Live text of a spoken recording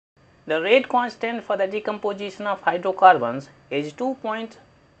the rate constant for the decomposition of hydrocarbons is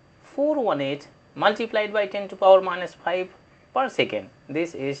 2.418 multiplied by 10 to power minus 5 per second.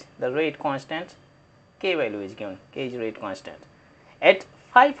 This is the rate constant. K value is given, K is rate constant. At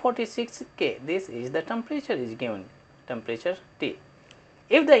 546 K, this is the temperature is given, temperature T.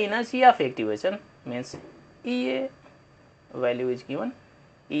 If the energy of activation means EA value is given,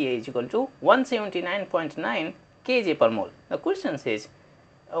 EA is equal to 179.9 kJ per mole. The question says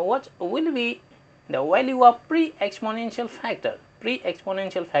what will be the value of pre-exponential factor.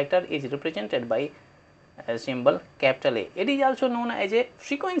 Pre-exponential factor is represented by a symbol capital A. It is also known as a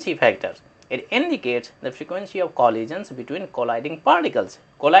frequency factor. It indicates the frequency of collisions between colliding particles.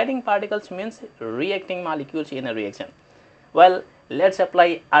 Colliding particles means reacting molecules in a reaction. Well, let's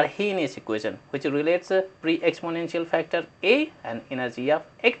apply Arrhenius equation, which relates pre-exponential factor A and energy of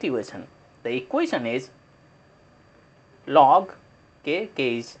activation. The equation is log K,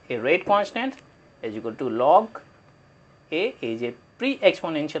 K is a rate constant, is equal to log A is a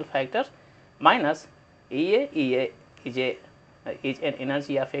pre-exponential factor minus EA, EA is an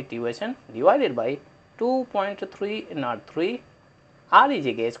energy of activation divided by 2.303. R is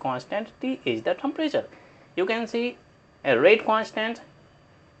a gas constant, T is the temperature. You can see a rate constant,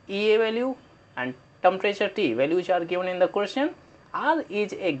 EA value and temperature T values are given in the question. R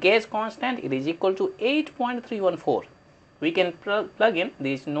is a gas constant, it is equal to 8.314. We can plug in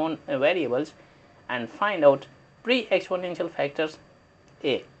these known variables and find out pre-exponential factors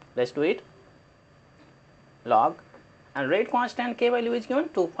A. Let's do it. Log and rate constant K value is given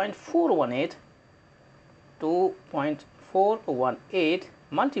 2.418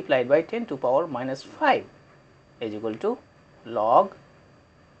 multiplied by 10 to power minus 5 is equal to log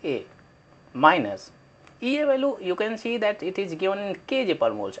A minus EA value. You can see that it is given in kJ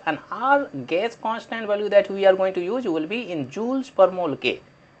per moles, and our gas constant value that we are going to use will be in joules per mole K.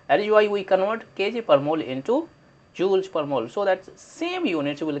 That is why we convert kJ per mole into joules per mole, so that same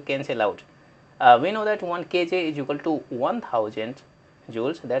units will cancel out. We know that 1 kJ is equal to 1000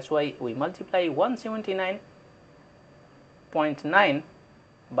 joules. That's why we multiply 179.9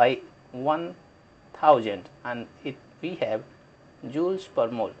 by 1000 and we have joules per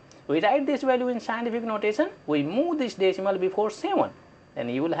mole. We write this value in scientific notation. We move this decimal before 7, then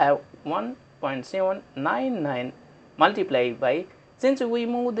you will have 1.799 multiplied by, since we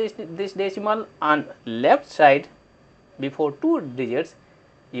move this decimal on left side before 2 digits,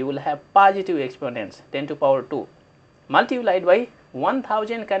 you will have positive exponents 10 to power 2 multiplied by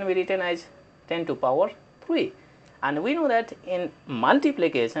 1000 can be written as 10 to power 3, and we know that in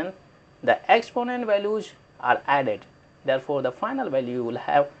multiplication the exponent values are added. Therefore, the final value you will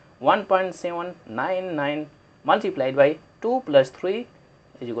have 1.799 multiplied by 2 plus 3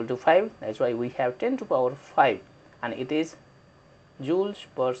 is equal to 5. That's why we have 10 to power 5 and it is joules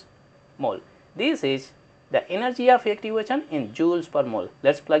per mole. This is the energy of activation in joules per mole.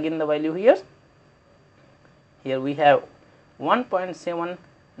 Let's plug in the value here. Here we have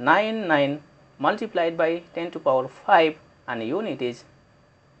 1.799 multiplied by 10 to power 5 and unit is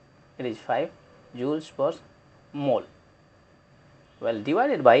 5 joules per mole. Well,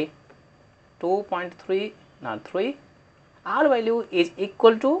 divided by 2.303, R value is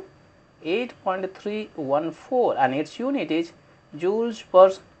equal to 8.314 and its unit is joules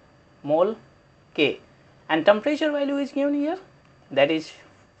per mole K, and temperature value is given here, that is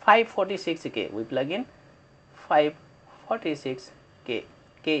 546 K. We plug in 546 K.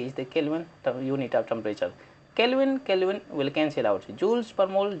 K is the Kelvin unit of temperature. Kelvin will cancel out. Joules per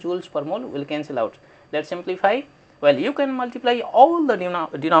mole will cancel out. Let's simplify. Well, you can multiply all the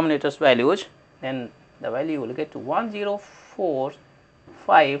denominators values, then the value will get to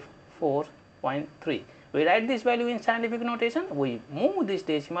 10454.3. We write this value in scientific notation. We move this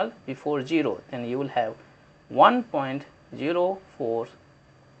decimal before 0, then you will have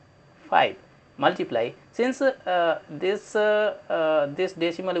 1.045 multiply. Since this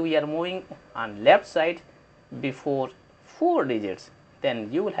decimal we are moving on left side before 4 digits, then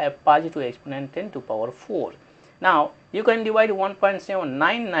you will have positive exponent 10 to power 4. Now, you can divide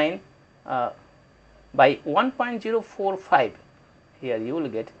 1.799 by 1.045. Here you will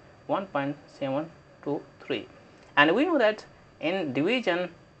get 1.723, and we know that in division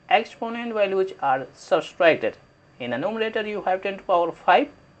exponent values are subtracted. In the numerator you have 10 to power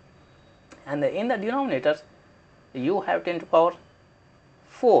 5 and in the denominators you have 10 to power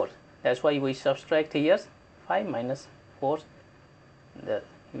 4. That's why we subtract here 5 minus 4.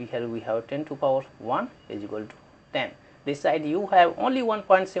 We have 10 to power 1 is equal to 10. This side you have only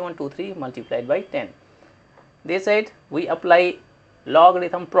 1.723 multiplied by 10. This side we apply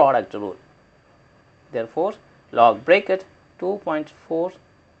logarithm product rule. Therefore, log bracket 2.4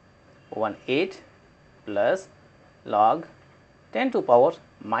 3.18 plus log 10 to power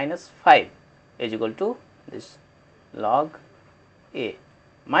minus 5 is equal to this log a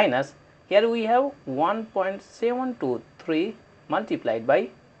minus, here we have 1.723 multiplied by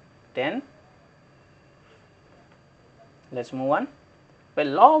 10. Let's move on. Well,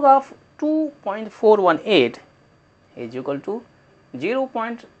 log of 2.418 is equal to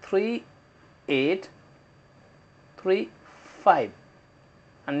 0.3835,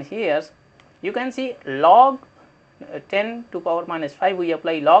 and here you can see log 10 to power minus 5, we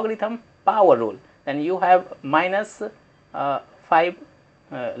apply logarithm power rule, then you have minus 5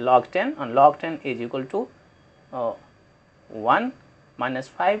 log 10, and log 10 is equal to 1 minus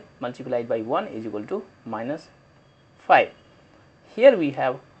 5 multiplied by 1 is equal to minus 5. Here we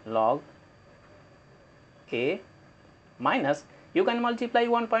have log a minus, you can multiply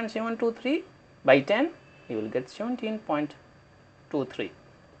 1.723 by 10, you will get 17.23.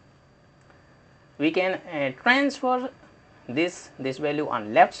 We can transfer this value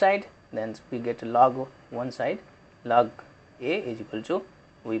on left side, then we get log one side. Log a is equal to,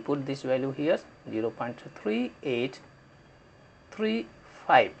 we put this value here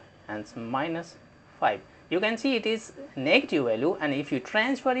 0.3835 and minus 5. You can see it is negative value, and if you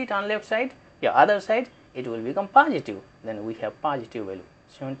transfer it on left side, your other side, it will become positive. Then we have positive value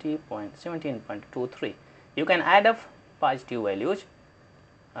 17.23. You can add up positive values.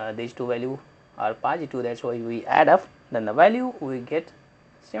 These two values are positive, that's why we add up. Then the value we get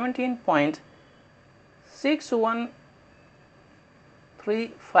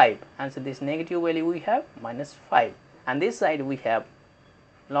 17.6135, and so this negative value we have minus 5, and this side we have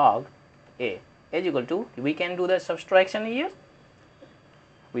log a is equal to, we can do the subtraction here,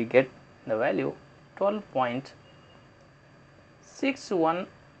 we get the value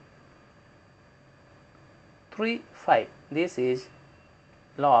 12.6135. this is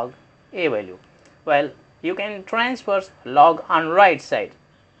log a value. Well, you can transfer log on right side,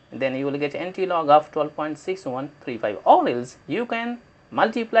 then you will get anti-log of 12.6135, or else you can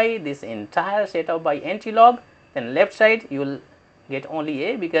multiply this entire setup by anti-log, then left side you will get only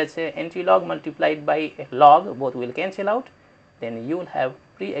a, because anti-log multiplied by log both will cancel out, then you will have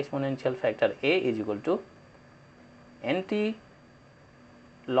pre-exponential factor a is equal to anti-log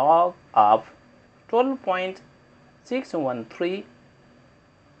of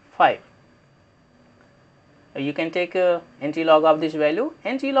 12.6135. You can take anti-log of this value.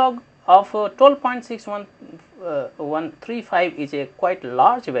 Anti-log of 12.6135 is a quite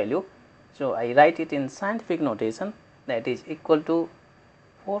large value, so I write it in scientific notation, that is equal to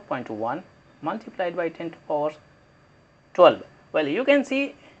 4.1 multiplied by 10 to power 12. Well, you can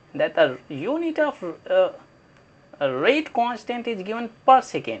see that the unit of rate constant is given per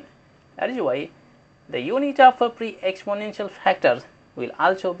second. That is why the unit of a pre-exponential factor will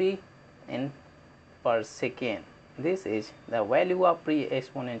also be in per second. This is the value of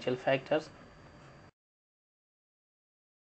pre-exponential factors